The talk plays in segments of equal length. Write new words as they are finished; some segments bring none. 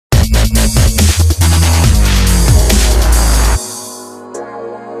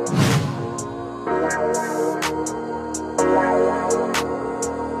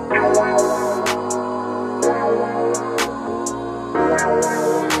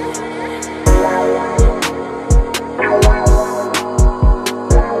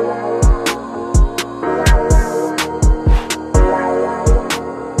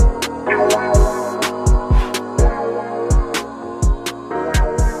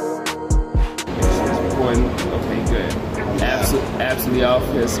Absolutely out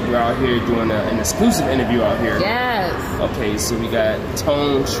here. So we're out here doing an exclusive interview out here. Yes. Okay, so we got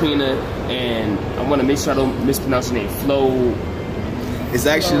Tone, Trina, and I want to make sure I don't mispronounce your name. Floe. It's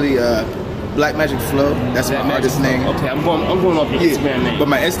actually BlackMagick Floe. That's my artist name. Okay, I'm going off your Instagram name. But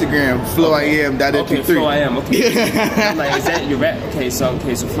my Instagram, FloeIam. Okay, FloeIam. Okay. I'm like, is that your rap? Okay, so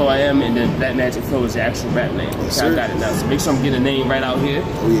FloeIam, and then BlackMagick Floe is the actual rap name. Okay, I got it now. So make sure I'm getting a name right out here.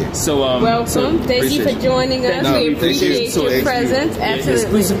 Oh yeah. So welcome. Thank you for joining us. No, we appreciate your presence. Absolutely.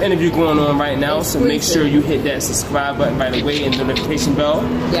 Exclusive interview going on right now. So make sure you hit that subscribe button right away and the notification bell.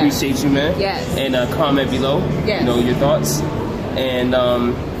 Yes. Appreciate you, man. Yes. And comment below. Yes. You know your thoughts. And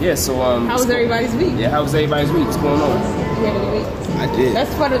yeah, so how was everybody's week? Yeah, how was everybody's week? What's going on? You had any week? I did.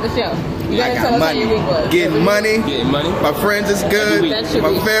 That's part of the show. You gotta tell us money. how your week was. Getting money. Getting money. My friends is good.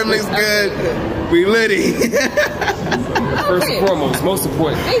 My family's good. We litty. First and foremost, most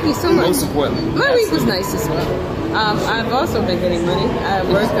important. Thank you so much. Most important. My week was nice as well. I've also been getting money. I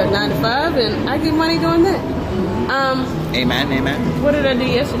work at 9 to 5, and I get money doing that. Amen. What did I do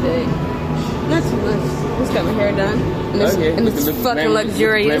yesterday? Not too much. Just got my hair done. And it's fucking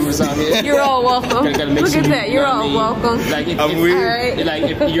luxurious. You're all welcome. Look at that. You're all welcome. Like if, I'm weird. Right. Like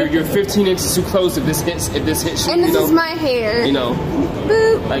if you're 15 inches too close, if this hits you, and this is my hair. You know,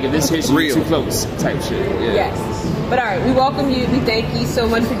 boop. like if this hits you, you're too close, type shit. Yeah. Yes. But all right, we welcome you. We thank you so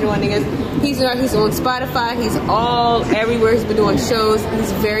much for joining us. He's on Spotify. He's everywhere. He's been doing shows.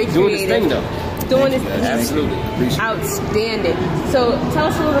 He's very creative. Doing his thing though. Doing his absolutely outstanding. So tell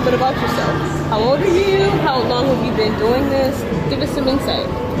us a little bit about yourself. How old are you? How long have you been doing this? Give us some insight.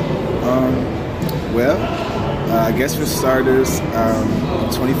 Well, I guess for starters,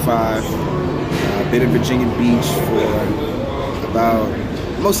 I'm 25. I've been in Virginia Beach for about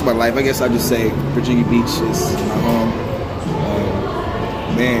most of my life. I guess I'll just say Virginia Beach is my home.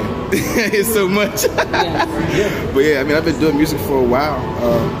 Man, it's so much. But yeah, I mean, I've been doing music for a while.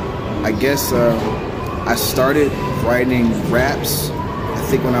 I guess I started writing raps, I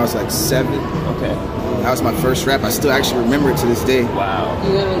think when I was like 7. Okay. That was my first rap. I still actually remember it to this day. Wow.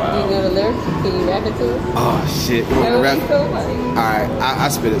 You know the lyrics? Can you rap it to us? Oh shit. You want to rap? Alright, I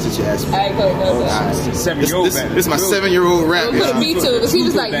spit it since you asked me. Alright, go ahead. Seven-year-old this is my 7-year-old rap. Put a beat to it, because he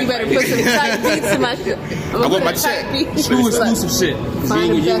was like, you better put some tight beats to my shit. I want my check. True exclusive shit.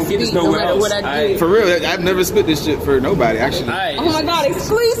 Find the best beat, no matter what I do. For real, I've never spit this shit for nobody, actually. Oh my god,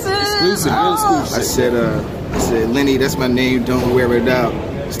 exclusive! Exclusive, real exclusive. I said, Lenny, that's my name, don't wear it out.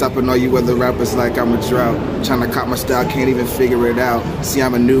 Stopping all you other rappers like I'm a drought. Trying to cop my style, can't even figure it out. See,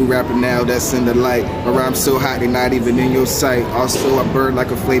 I'm a new rapper now, that's in the light. My rhyme's so hot, they not even in your sight. Also, I burn like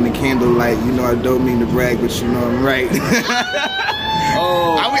a flaming candlelight. You know I don't mean to brag, but you know I'm right.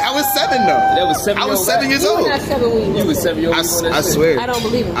 Oh, I was 7 though. That was 7. I was 7 years old. You were not 7 when you You was 7 years old. I swear. I don't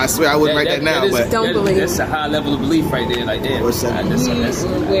believe it. I swear I wouldn't write that now, but don't believe it. That's a high level of belief right there. Like damn, What's that?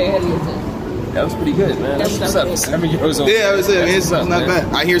 that was pretty good, man. That's what's up. 7 years old. yeah, I was saying it's not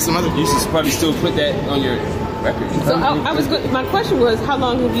bad. I hear some other. You should probably still put that on your record. So I was good. My question was, how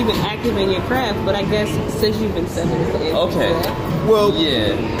long have you been active in your craft? But I guess since you've been 7 is the answer. Okay. Well,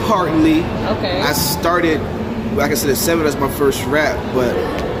 yeah, partly. Okay. I started, like I said, at 7. That's my first rap, but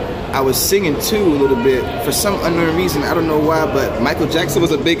I was singing too a little bit for some unknown reason. I don't know why, but Michael Jackson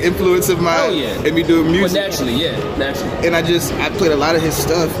was a big influence of mine in me doing music. Well, naturally. And I played a lot of his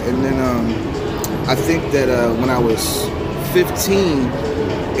stuff, and then I think that when I was 15,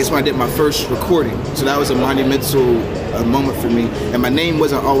 it's when I did my first recording. So that was a monumental moment for me. And my name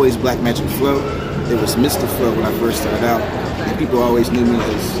wasn't always BlackMagick Floe. It was Mr. Floe when I first started out. And people always knew me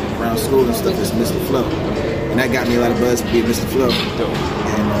as around school and stuff as Mr. Floe. And that got me a lot of buzz for being Mr. Floe.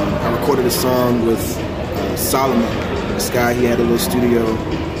 And I recorded a song with Solomon. This guy, he had a little studio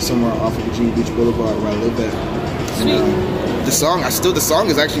somewhere off of Virginia Beach Boulevard where I live at. And, the song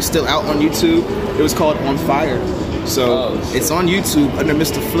is actually still out on YouTube. It was called On Fire. So it's on YouTube under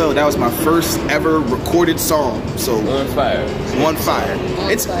Mr. Floe. That was my first ever recorded song. So On Fire.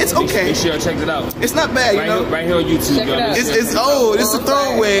 It's okay. Make sure you check it out. It's not bad, you know. Right here on YouTube, yo. It's old. It's a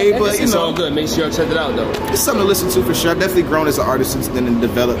throwaway, but you know. It's all good. Make sure you check it out, though. It's something to listen to for sure. I've definitely grown as an artist since then and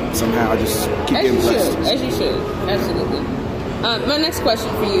developed somehow. I just keep getting blessed. As you should. Absolutely. My next question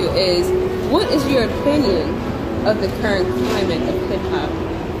for you is, what is your opinion of the current climate of hip-hop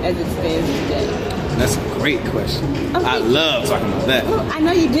as it stands today? That's a great question. Okay. I love talking about that. Well, I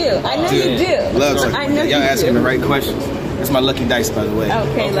know you do. I know you do. Love talking about that. Y'all asking the right questions. It's my lucky dice, by the way.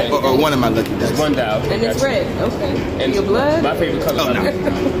 Okay. Or one of my lucky dice. One dial. And it's red. Okay. And your blood? My favorite color. Oh,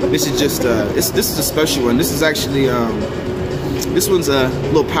 no. This is just, this is a special one. This is actually, This one's a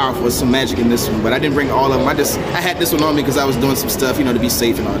little powerful. There's some magic in this one, but I didn't bring all of them. I had this one on me because I was doing some stuff, you know, to be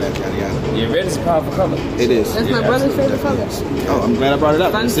safe and all that, yada yada. Yeah, red is a powerful color. It is. That's my brother's favorite color. Oh, I'm glad I brought it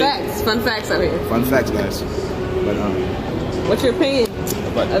up. Fun facts out here. Fun facts, guys. But what's your opinion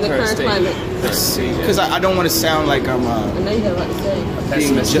about of the current climate? because I don't want to sound like I'm I know you have a lot to say.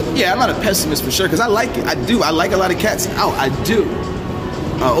 Pessimist. yeah, I'm not a pessimist for sure because I like it. I do. I like a lot of cats out. I do.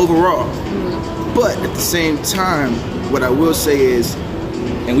 Overall, but at the same time, what I will say is,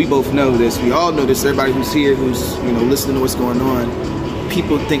 and we both know this, we all know this, everybody who's here, who's, you know, listening to what's going on,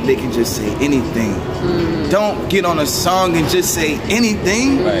 people think they can just say anything. Don't get on a song and just say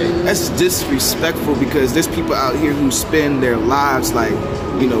anything. Right. That's disrespectful because there's people out here who spend their lives like,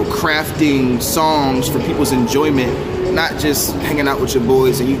 you know, crafting songs for people's enjoyment, not just hanging out with your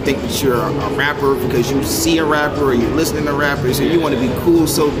boys and you think that you're a rapper because you see a rapper or you're listening to rappers and you want to be cool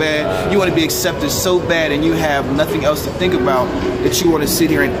so bad, you want to be accepted so bad, and you have nothing else to think about that you want to sit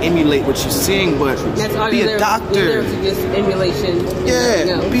here and emulate what you're seeing. But That's all be a doctor. Just emulation.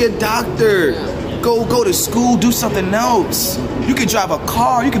 Yeah, be a doctor. Go to school, do something else. You could drive a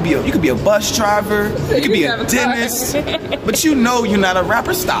car, you could be a bus driver, you could be a dentist, but you know you're not a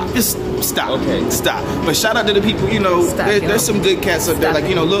rapper. Stop. Just stop. Okay. Stop. But shout out to the people, you know, there's some good cats up there. Like,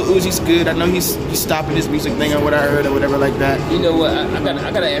 you know, Lil Uzi's good. I know he's stopping his music thing or what I heard or whatever like that. You know what?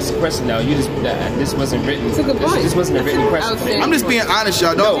 I gotta ask a question now. You just this wasn't written. It's a good point. This wasn't a written question. I'm just being honest,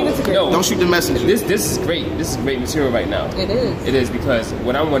 y'all. Don't shoot the messenger. This is great. This is great material right now. It is. It is, because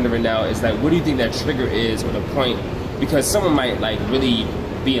what I'm wondering now is like, what do you think that trigger is, or the point? Because someone might like really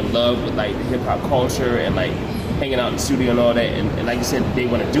be in love with like the hip hop culture and like hanging out in the studio and all that, and like you said, they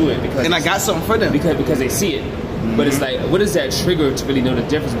want to do it because I got something for them because they see it. But it's like, what is that trigger to really know the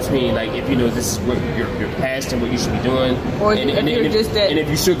difference between, like, if you know this is what your past and what you should be doing, or and if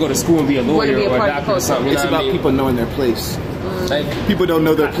you should go to school and be a Wanna lawyer be a or a part of doctor or something. You It's know about what I mean? people knowing their place. Like, People don't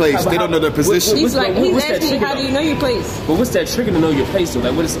know their place. They don't know their position. He's what's that asking, trigger, how do you know your place? But what's that trigger to know your place? So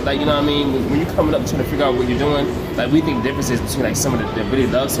like, what is, like, you know what I mean? When you're coming up trying to figure out what you're doing, like, we think the difference is between like someone that really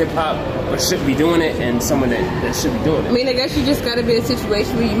loves hip hop or shouldn't be doing it, and someone that should be doing it. I mean, I guess you just gotta be in a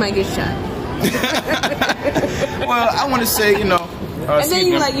situation where you might get shot. Well, I want to say, you know. And then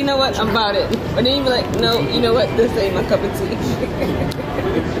you're like, you know what, I'm about it. But then you're like, no, you know what, this ain't my cup of tea.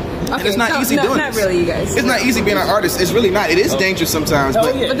 And it's not easy doing not this. really, you guys. It's not easy being an artist. It's really not. It is dangerous sometimes,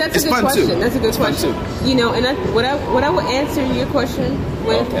 but yeah. But that's it's a good fun question. too. That's a good It's fun question. too. You know, and what I would answer your question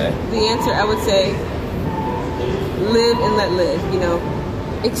with, the answer I would say, live and let live. You know,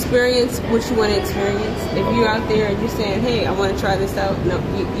 experience what you want to experience. If you're out there and you're saying, hey, I want to try this out, no,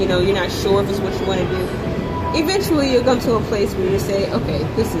 you know, you're not sure if it's what you want to do. Eventually, you'll come to a place where you say, okay,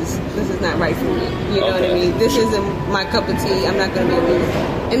 this is not right for me. You know what I mean? This isn't my cup of tea. I'm not going to be able to do this.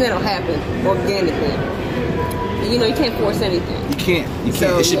 And that'll happen organically. You know, you can't force anything. You can't.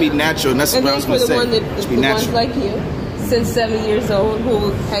 So, it should be natural, and that's what I was going to say. And then for the ones like you, since 7 years old,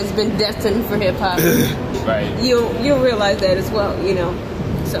 who has been destined for hip hop, right? You'll realize that as well. You know,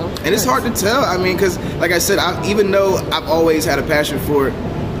 so. And it's hard to tell. I mean, because like I said, even though I've always had a passion for it,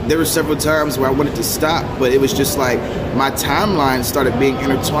 there were several times where I wanted to stop, but it was just like my timeline started being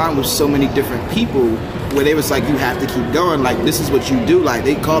intertwined with so many different people where they was like, you have to keep going. Like, this is what you do. Like,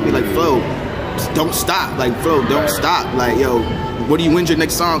 they called me like, Floe, don't stop. Like, Floe, don't stop. Like, yo, when's your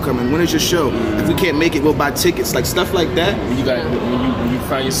next song coming? When is your show? If we can't make it, we'll buy tickets. Like, stuff like that. When you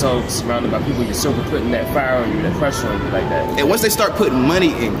find yourself surrounded by people, you're still putting that fire on you, that pressure on you like that. And once they start putting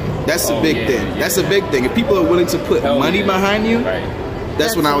money in, that's a big thing. Yeah. That's a big thing. If people are willing to put money behind you,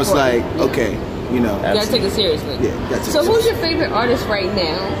 that's when I was like, okay, you know. You gotta take it seriously. Yeah, that's it. So who's your favorite artist right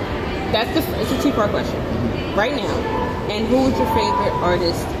now? It's a two-part question. Right now. And who is your favorite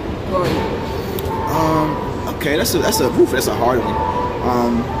artist growing up? Okay, that's a hard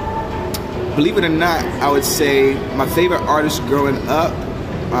one. Believe it or not, I would say my favorite artist growing up,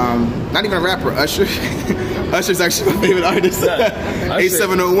 not even a rapper, Usher. Usher's actually my favorite artist.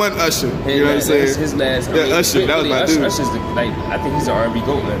 8701 Usher. You know what I'm saying? His last. Yeah, Usher. That was my dude. Usher's I think he's an R&B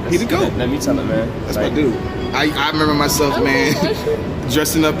GOAT, man. He's the GOAT. Let me tell it, man. That's my dude. I remember myself, man,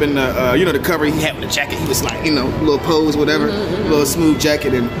 dressing up in the, the cover he had with the jacket. He was like, little pose, whatever, little smooth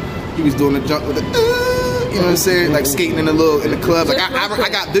jacket, and he was doing the jump with the. You know what I'm saying? Like skating in the club. Like I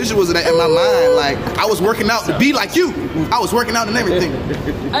got visuals of that in my mind. Like I was working out to be like you. I was working out and everything.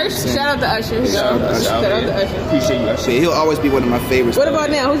 Shout out to Usher. Shout out to Usher. Appreciate you, Usher. Yeah, he'll always be one of my favorites. What about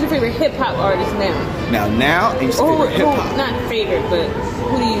now? Who's your favorite hip hop artist now? Now, and hip hop. Not favorite, but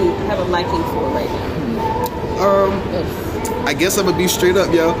who do you have a liking for right now? I guess I'm gonna be straight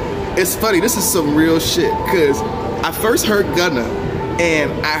up, yo. It's funny. This is some real shit. Cause I first heard Gunna.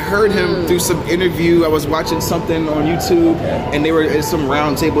 And I heard him through some interview. I was watching something on YouTube, and they were in some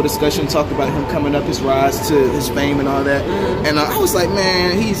roundtable discussion talking about him coming up his rise to his fame and all that. And I was like,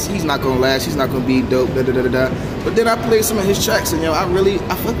 man, he's not gonna last. He's not gonna be dope. Da da da da da. But then I played some of his tracks, and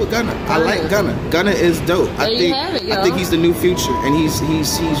I fuck with Gunna. I like Gunna. Gunna is dope. I think he's the new Future, and he's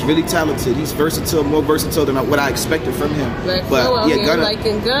really talented. He's versatile, more versatile than what I expected from him. But yeah,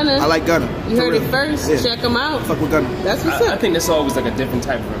 Gunna. I like Gunna. You heard it first. Yeah. Check him out. Fuck with Gunna. That's what's up. I think that's always like a different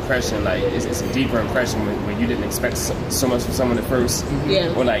type of impression. Like it's a deeper impression when you didn't expect so much from someone at first.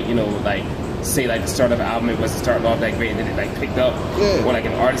 Yeah. Or like say like the start of an album, it wasn't starting off that great, and then it like picked up. Yeah. Or like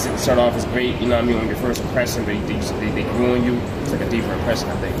an artist that started off as great, you know what I mean, on your first impression, but they grew on you. It's like a deeper impression,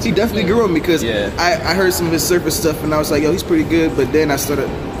 I think. He definitely grew on me because I heard some of his surface stuff, and I was like, yo, he's pretty good. But then I started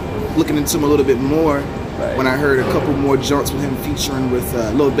looking into him a little bit more. When I heard a couple more joints with him featuring with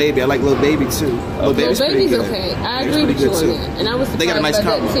Lil Baby. I like Lil Baby too. Lil Baby's okay. I agree with you on that. And I was surprised by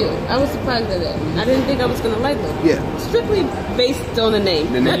that too. I was surprised by that. I didn't think I was going to like them. Yeah. Strictly based on the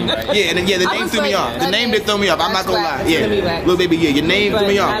name. The name, right? the name threw me off. The name did throw me off. I'm not going to lie. Yeah. Lil Baby, your name threw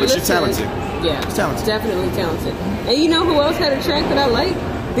me off, but you're talented. Yeah. You're talented. Definitely talented. And you know who else had a track that I like?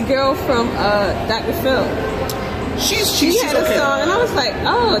 The girl from Dr. Phil. She had a song, and I was like,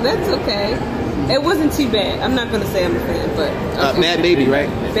 oh, that's okay. It wasn't too bad. I'm not gonna say I'm a fan, but Bad Baby, right?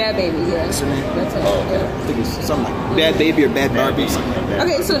 Bad Baby, yeah. That's her name. That's her. I think it's something like Bad Baby or Bad Barbie.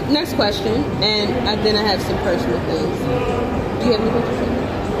 Okay, so next question, and then I have some personal things. Do you have any questions?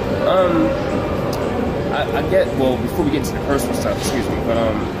 I get before we get to the personal stuff, excuse me, but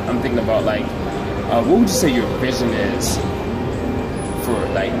I'm thinking about like, what would you say your vision is for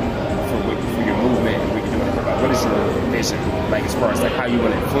your movement and what you're doing? What is your vision, like as far as like how you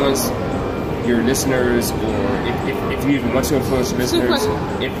want to influence your listeners, or if you even want to influence your listeners,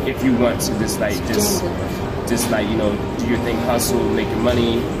 if you want to just do your thing, hustle, make your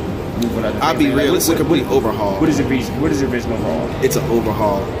money, move on other things. I'll be real, it's a complete overhaul. What is your vision? What is your vision overall? It's an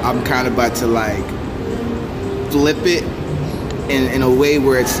overhaul. I'm kind of about to like flip it in a way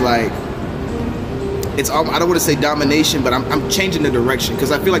where it's like, I don't want to say domination, but I'm changing the direction,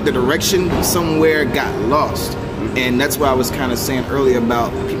 because I feel like the direction somewhere got lost. And that's why I was kind of saying earlier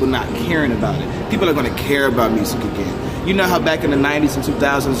about people not caring about it. People are going to care about music again. You know how back in the 90s and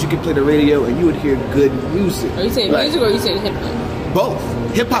 2000s, you could play the radio and you would hear good music. Are you saying music or are you saying hip-hop?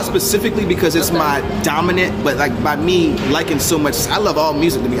 Both. Hip-hop specifically because it's my dominant, but like by me liking so much, I love all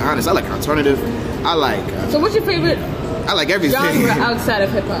music, to be honest. I like alternative. I like... so what's your favorite I like everything. genre outside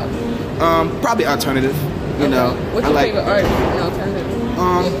of hip-hop? Probably alternative. You know. What's your favorite artist in alternative?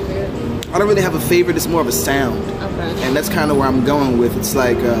 I don't really have a favorite. It's more of a sound. Okay. And that's kind of where I'm going with. It's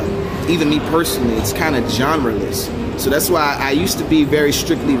like, even me personally, it's kind of genreless. So that's why I used to be very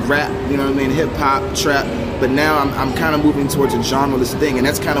strictly rap, you know what I mean, hip hop, trap. But now I'm kind of moving towards a genreless thing, and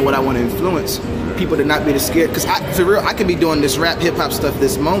that's kind of what I want to influence people to not be scared. Because for real, I could be doing this rap, hip hop stuff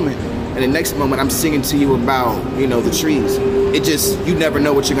this moment, and the next moment I'm singing to you about, the trees. It just, you never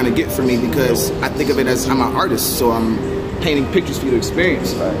know what you're gonna get from me, because I think of it as I'm an artist, so I'm painting pictures for you to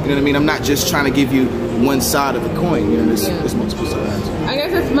experience. You know what I mean? I'm not just trying to give you one side of the coin. There's multiple sides. I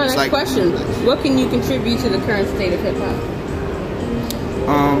guess that's my next question. What can you contribute to the current state of hip hop?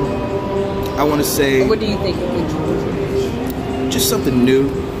 I want to say. Or what do you think it contributes? Just something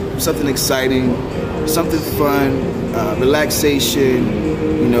new, something exciting, something fun, relaxation.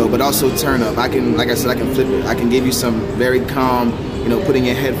 But also turn up. Like I said, I can flip it. I can give you some very calm. Putting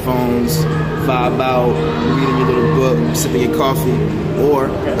in headphones, vibe out, reading your little book, sipping your coffee, or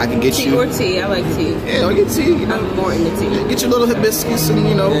I can get tea or tea. I like tea. Yeah, I get tea. I'm more into tea. Get your little hibiscus and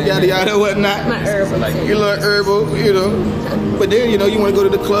yada yada whatnot. My herbal. Your little herbal, But then you want to go to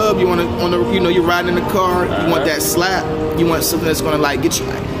the club. You want to you're riding in the car. You want that slap. You want something that's gonna like get you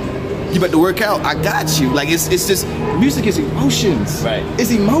like. You about to work out? I got you. Like it's just music is emotions. Right.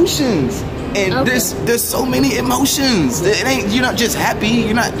 It's emotions. And there's so many emotions. You're not just happy,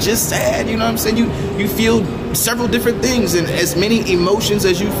 you're not just sad, you know what I'm saying? You feel several different things, and as many emotions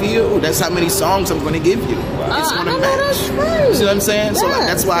as you feel, that's how many songs I'm gonna give you. It's gonna match. That's true. You see what I'm saying? Yes. So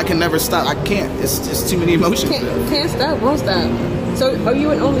that's why I can never stop. I can't. It's just too many emotions. Can't stop, won't stop. So are you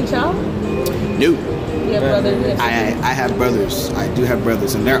an only child? No. You have brothers? I have brothers. I do have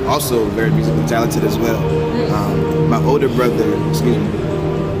brothers, and they're also very musically talented as well. Nice. My older brother, excuse me.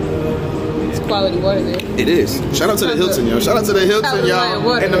 Quality water there. It is. Shout out to the Hilton, yo. Shout out to the Hilton,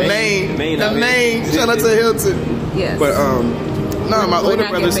 y'all. And the main. Shout out to the Hilton. Yes. But my older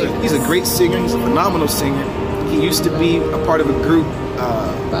brother, he's a great singer. He's a phenomenal singer. He used to be a part of a group.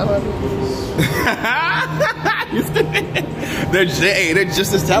 they're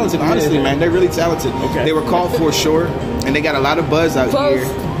just as talented, honestly, man. They're really talented. Okay. They were called for sure, and they got a lot of buzz out here.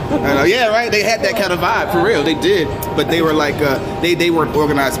 Yeah, right. They had that kind of vibe for real. They did, but they were like they weren't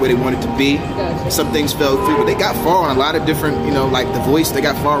organized where they wanted to be. Gotcha. Some things fell through, but they got far on a lot of different, like The Voice. They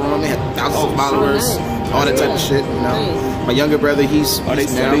got far on. They had thousands of followers, all that type of shit. Nice. My younger brother, Are they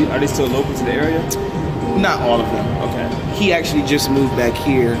still local to the area? Not all of them. Okay. He actually just moved back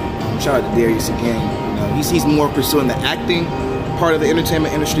here. Shout out to Darius again. He's more pursuing the acting part of the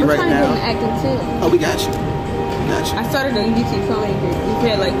entertainment industry right now. Acting too. Oh, we got you. I started a YouTube comedy group. We've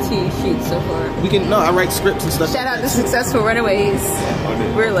had like 2 shoots so far. I write scripts and stuff. Shout out to Successful Runaways.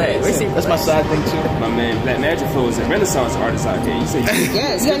 We're lit. We're super. That's my side thing too. My man BlackMagick Floe is a Renaissance artist out here. You say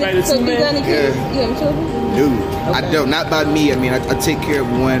yes. You got any kids? You have children? No, okay. I don't. Not by me. I mean, I take care of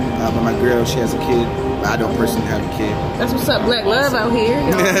one. But my girl, she has a kid. But I don't personally have a kid. That's what's up. Black love out here.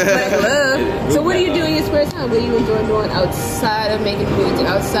 Black love. So what do you do in your spare time? What do you enjoy doing outside of making music?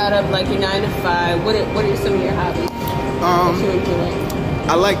 Outside of like your 9 to 5? What are some of your hobbies? That you enjoy?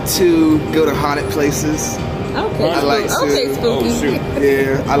 I like to go to haunted places. Okay. I like spooky. Oh, shoot.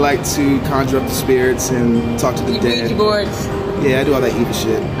 Yeah, I like to conjure up the spirits and talk to the dead. Ouija boards. Yeah, I do all that evil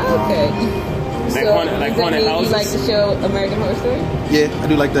shit. Okay. Like haunted houses. You like the show American Horror Story? Yeah, I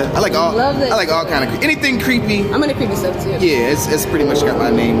do like that. I like all kind of anything creepy. I'm into creepy stuff too. Yeah, it's pretty much got my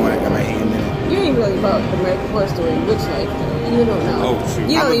name on it, got my hand in it. You ain't really about American Horror Story, which you don't know. Oh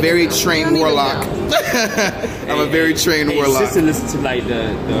shoot. I'm a very trained warlock. I'm a very trained warlock. Sister listen to like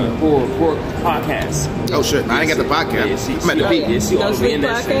the horror podcast. Oh shit, I ain't got the podcast. I'm at the beat. No Sleep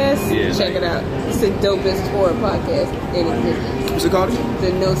podcast. Check it out. It's the dopest horror podcast in existence. What's it called?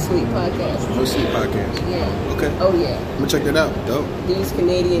 The No Sleep podcast. No Sleep podcast. Yeah. Okay. Oh yeah. I'm gonna check that out. Dope. He's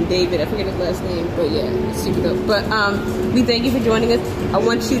Canadian David. I forget his last name, but yeah, it's super dope. But we thank you for joining us. I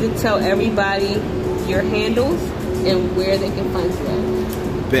want you to tell everybody your handles and where they can find you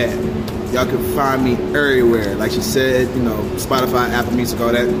at. Bet. Y'all can find me everywhere. Like she said, Spotify, Apple Music,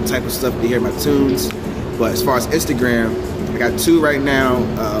 all that type of stuff to hear my tunes. But as far as Instagram, I got 2 right now.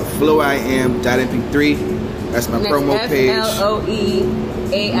 FloeIam.mp3. That's my promo page.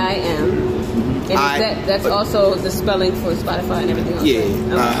 FLOEAIM. And that's also the spelling for Spotify and everything else. Yeah.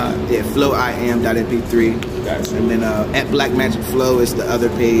 Yeah, FloeIam.mp3. Gotcha. And then at BlackMagick Floe is the other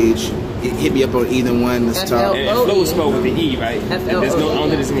page. Hit me up on either one. Let's talk. And Floe is spelled with the E, right? And I don't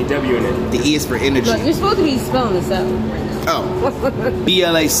think there's any W in it. The E is for energy. Look, you're supposed to be spelling this out right now. Oh.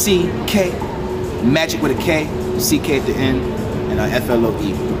 BLACK. Magic with a K. CK at the end. And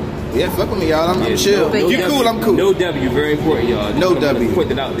FLOE. Yeah, fuck with me, y'all. I'm chill. You cool, I'm cool. No W, very important, y'all. No W.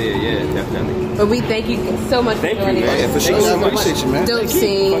 Put it out there, yeah, definitely. But we thank you so much for joining us. Yeah, for sure. I appreciate you, man. Dope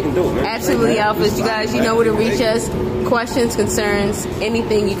scene. Absolutely alphas. You guys, you know where to reach us. Questions, concerns,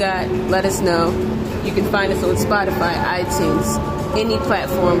 anything you got, let us know. You can find us on Spotify, iTunes, any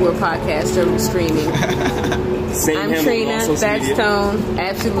platform where podcasts are streaming. I'm Trina, that's Tone,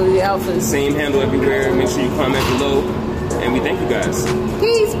 Absolutely Alphas. Same handle everywhere. Make sure you comment below. And we thank you guys.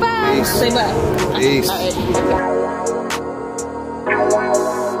 Peace, bye. Peace. Say bye. Peace. All right.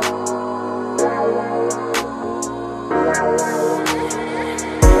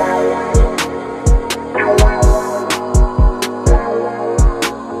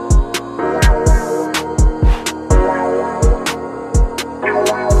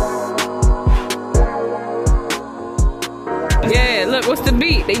 What's the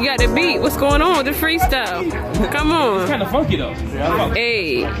beat? You got the beat. What's going on with the freestyle? Come on. It's kind of funky though.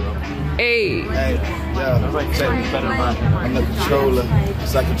 Hey. Hey, yo, I'm the controller.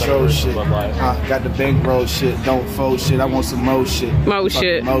 It's like control shit. Got the bankroll shit. Don't fold shit. I want some more shit. More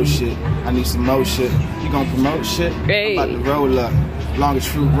shit. More shit. I need some more shit. You gonna promote shit? Hey. I'm about to roll up. Longest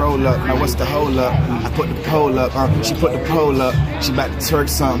fruit roll up. Now what's the hold up? I put the pole up. She put the pole up. She about to twerk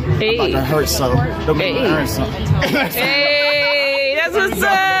something. Hey. I'm about to hurt something. Don't make me earn something. Hey, that's what's up.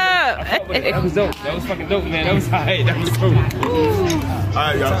 That was dope. That was fucking dope, man. That was alright. That was dope. All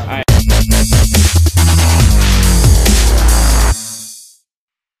right, y'all.